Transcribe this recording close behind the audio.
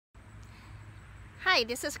Hi,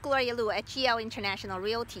 this is Gloria Lu at GL International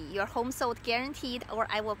Realty. Your home sold guaranteed or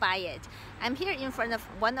I will buy it. I'm here in front of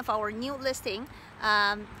one of our new listing.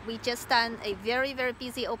 We just done a very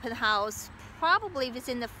busy open house. Probably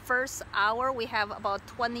within the first hour, we have about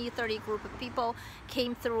 20-30 group of people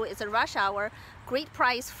came through. It's a rush hour. Great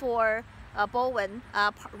price for Ballwin,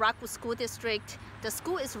 Rockwood School District. The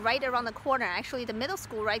school is right around the corner. Actually, the middle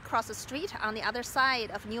school right across the street on the other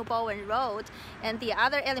side of New Ballwin Road, and the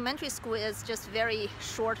other elementary school is just very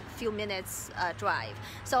short, few minutes drive.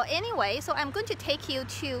 So anyway, I'm going to take you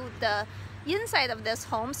to the inside of this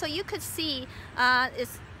home so you could see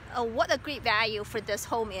what a great value for this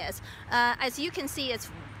home is. As you can see, it's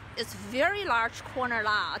very large corner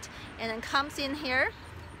lot, and it comes in here,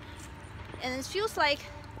 and it feels like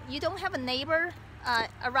you don't have a neighbor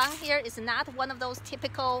around here. It's not one of those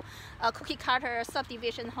typical cookie cutter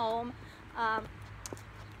subdivision home.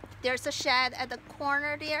 There's a shed at the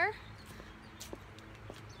corner there.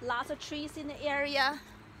 Lots of trees in the area,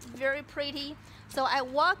 very pretty. So I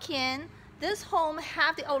walk in. This home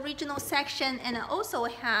have the original section and also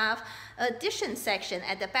have addition section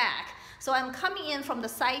at the back. So I'm coming in from the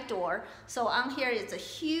side door. So on here is a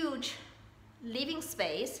huge living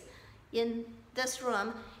space in this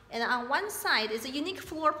room. And on one side is a unique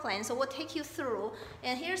floor plan, so we'll take you through.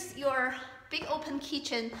 And here's your big open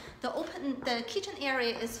kitchen. The kitchen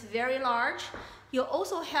area is very large. You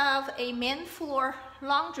also have a main floor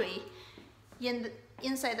laundry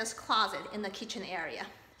inside this closet in the kitchen area,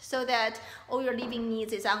 so that all your living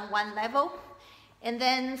needs is on one level. And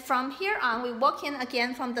then from here on, we walk in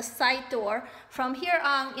again from the side door. From here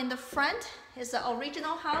on, in the front is the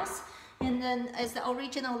original house, and then is the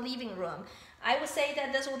original living room. I would say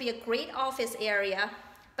that this will be a great office area,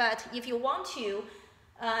 but if you want to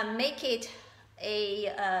make it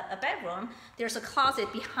a bedroom, there's a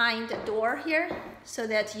closet behind the door here, so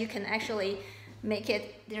that you can actually make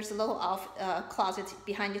it, there's a little closet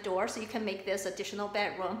behind the door, so you can make this additional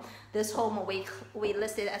bedroom. This home we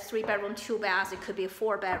listed as 3-bedroom, 2 baths. It could be a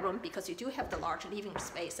 4-bedroom because you do have the large living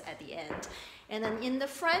space at the end. And then in the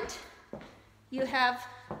front, you have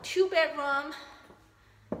 2-bedroom.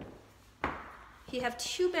 You have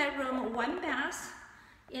 2-bedroom, 1 bath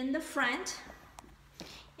in the front.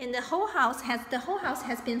 And the whole house has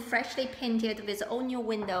been freshly painted with all new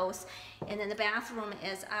windows, and then the bathroom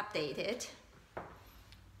is updated.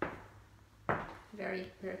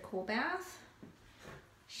 Very cool bath.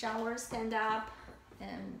 Shower stand up,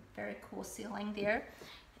 and very cool ceiling there.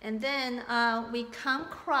 And then we come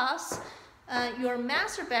across your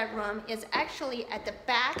master bedroom is actually at the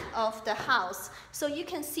back of the house. So you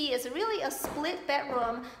can see it's really a split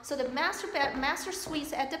bedroom. So the master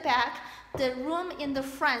suite's at the back, the room in the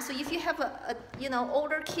front. So if you have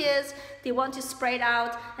older kids, they want to spread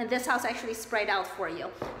out, and this house actually spread out for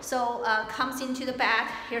you. So comes into the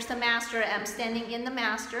back. Here's the master. I'm standing in the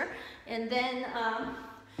master, and then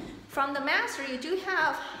from the master, you do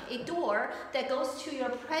have a door that goes to your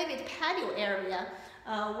private patio area,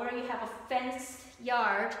 where you have a fenced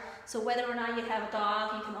yard. So whether or not you have a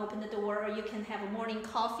dog, you can open the door, or you can have a morning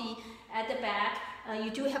coffee at the back.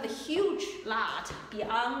 You do have a huge lot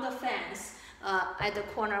beyond the fence at the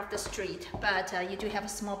corner of the street, but you do have a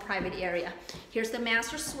small private area. Here's the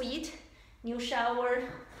master suite, new shower,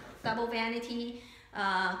 double vanity,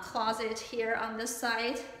 closet here on this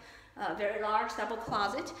side. Very large double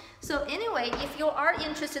closet. So anyway, if you are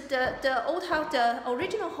interested, the old house, the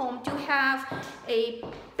original home do have a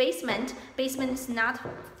basement. Basement is not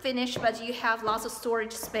finished, but you have lots of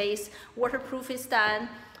storage space. Waterproof is done.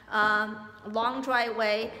 Long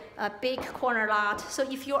driveway, a big corner lot. So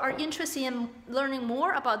if you are interested in learning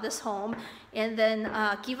more about this home, and then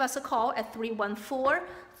give us a call at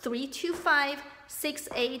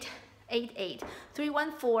 314-325-6888.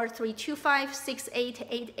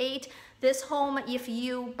 314-325-6888. This home, if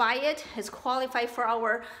you buy it, is qualified for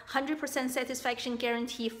our 100% satisfaction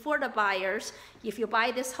guarantee for the buyers. If you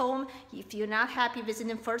buy this home, if you're not happy within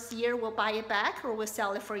the first year, we'll buy it back, or we'll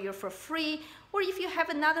sell it for you for free. Or if you have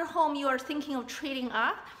another home you are thinking of trading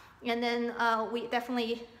up, and then we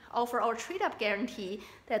definitely offer our trade-up guarantee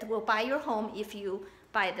that will buy your home if you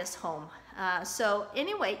buy this home. So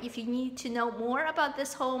anyway, if you need to know more about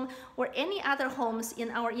this home or any other homes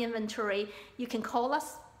in our inventory, you can call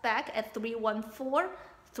us back at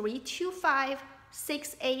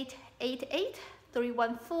 314-325-6888,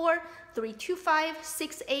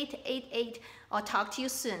 314-325-6888. I'll talk to you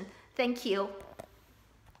soon. Thank you.